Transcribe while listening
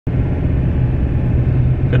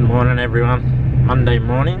Good morning everyone. Monday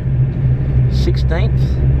morning,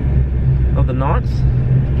 16th of the 9th,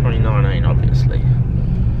 2019 obviously.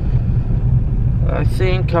 I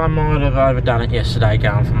think I might have overdone it yesterday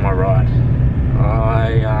going for my ride.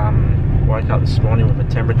 I woke up this morning with a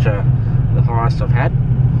temperature the highest I've had,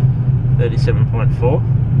 37.4.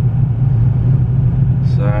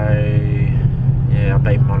 So yeah, I've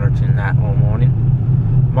been monitoring that all morning.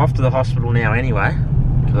 I'm off to the hospital now anyway,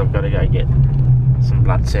 because I've got to go get some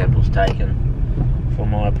blood samples taken for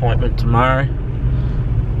my appointment tomorrow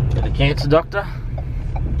with the cancer doctor.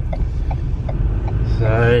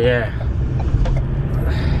 So yeah,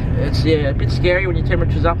 it's a bit scary when your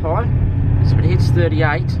temperature's up high. So if it hits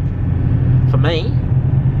 38, for me,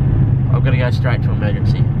 I've got to go straight to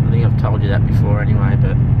emergency. I think I've told you that before anyway,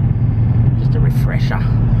 but just a refresher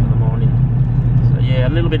for the morning. So yeah, a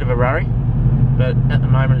little bit of a worry, but at the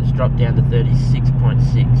moment it's dropped down to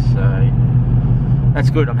 36.6, so that's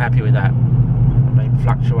good. I'm happy with that. I've been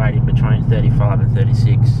fluctuating between 35 and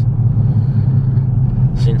 36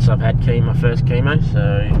 since I've had my first chemo, so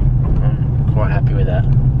I'm quite happy with that.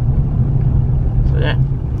 So yeah,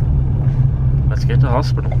 let's get to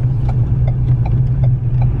hospital.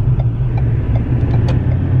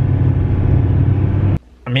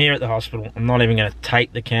 I'm here at the hospital. I'm not even going to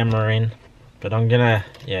take the camera in, but I'm gonna,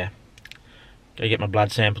 go get my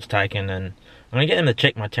blood samples taken, and I'm gonna get them to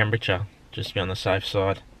check my temperature, just to be on the safe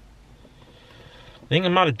side. I think I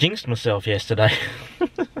might have jinxed myself yesterday.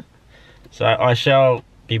 So I shall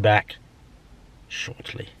be back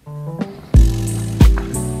shortly.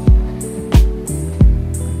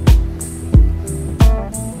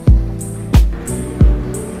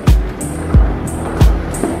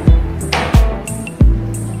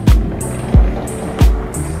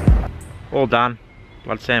 All done,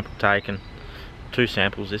 blood sample taken, 2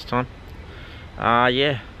 samples this time.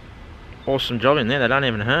 Yeah, awesome job in there. They don't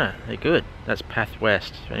even hurt, they're good. That's Path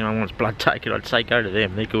West. If anyone wants blood taken, I'd say go to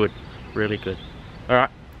them, they're good, really good. Alright,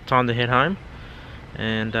 time to head home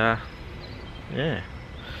and yeah,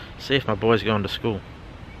 see if my boy's going to school.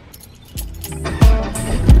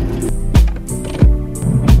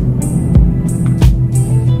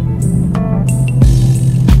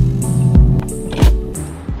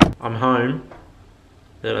 I'm home.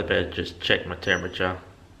 Then I better just check my temperature,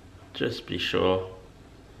 just be sure.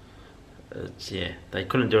 They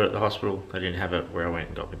couldn't do it at the hospital. They didn't have it where I went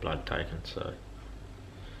and got my blood taken. So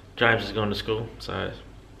James has gone to school, so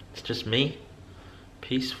it's just me.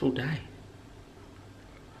 Peaceful day.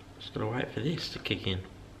 Just gotta wait for this to kick in.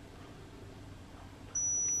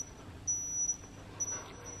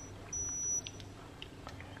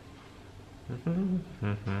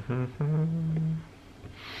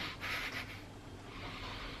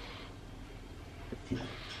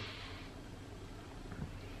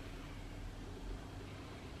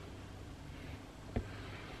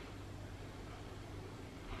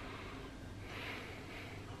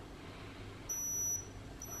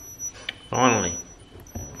 Finally,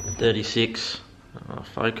 36,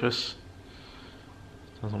 focus,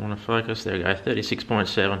 doesn't want to focus, there we go,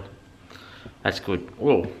 36.7, that's good.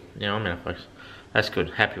 Whoa, yeah, I'm out of focus, that's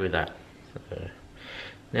good, happy with that. So,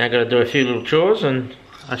 now I've got to do a few little chores and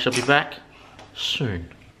I shall be back soon.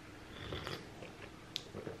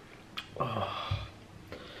 Oh.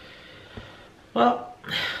 Well,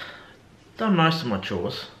 done most of my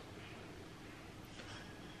chores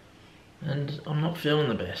and I'm not feeling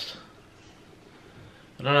the best.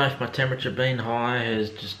 I don't know if my temperature being high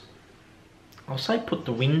has just, I'll say, put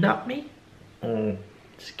the wind up me or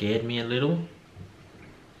scared me a little.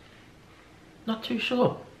 Not too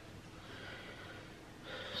sure.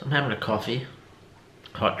 So I'm having a coffee,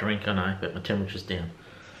 hot drink I know, but my temperature's down.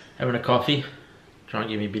 Having a coffee, try and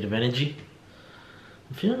give me a bit of energy.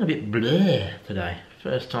 I'm feeling a bit bleh today.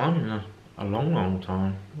 First time in a long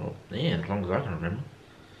time. Well, yeah, as long as I can remember.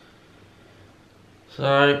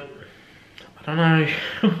 So I don't know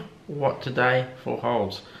what today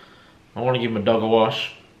holds. I want to give my dog a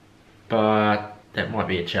wash, but that might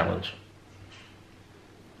be a challenge.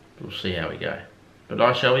 We'll see how we go. But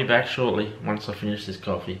I shall be back shortly once I finish this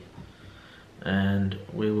coffee, and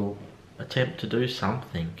we will attempt to do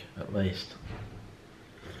something at least.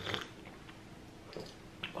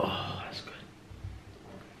 Oh, that's good.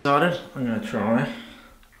 Excited? I'm going to try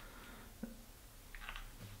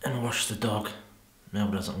and wash the dog. Mel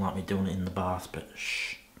doesn't like me doing it in the bath, but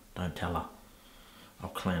shh, don't tell her. I'll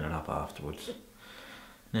clean it up afterwards.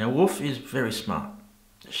 Now Wolf is very smart.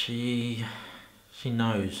 She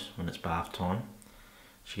knows when it's bath time.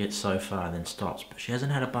 She gets so far and then stops, but she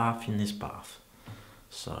hasn't had a bath in this bath.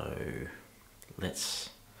 So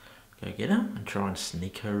let's go get her and try and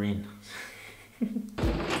sneak her in.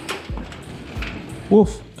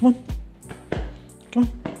 Wolf, come on. Come on.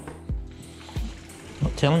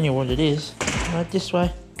 Not telling you what it is. Right this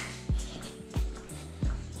way.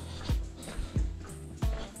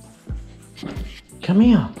 Come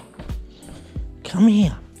here. Come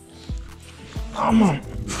here. Come on.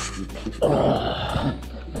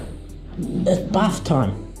 It's bath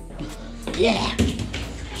time. Yeah.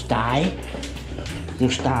 Stay. You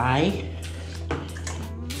stay.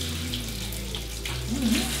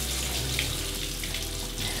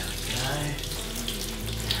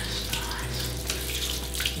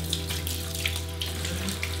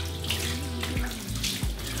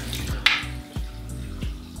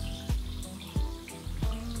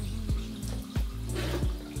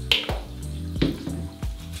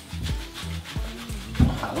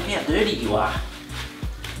 Look how dirty you are.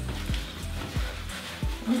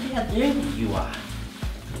 Look how dirty you are.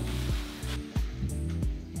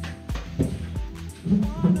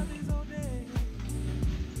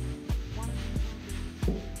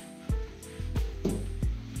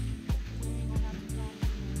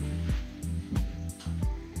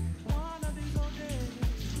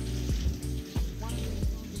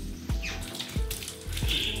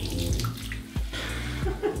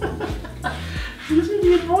 These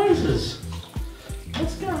idiot noises.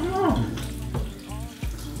 What's going on?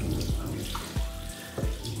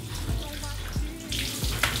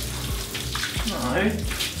 No.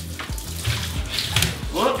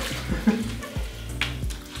 Look.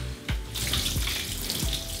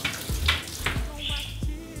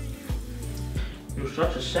 You're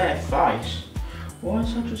such a sad face. Why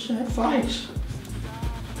such a sad face?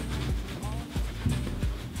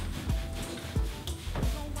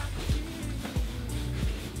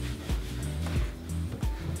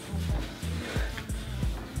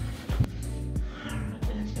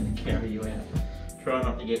 Carry you out. Try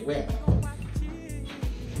not to get wet.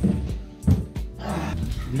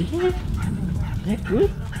 Yeah, that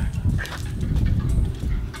good.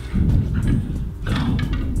 Go.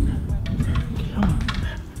 Come on.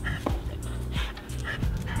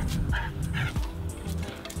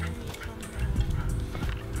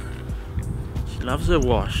 She loves her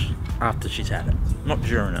wash after she's had it, not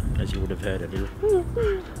during it, as you would have heard it.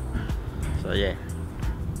 So yeah.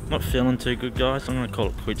 Not feeling too good, guys. I'm going to call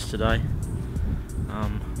it quits today.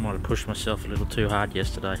 Might have pushed myself a little too hard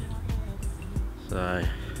yesterday. So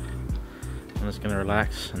I'm just going to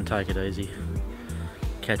relax and take it easy.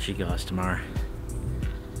 Catch you guys tomorrow.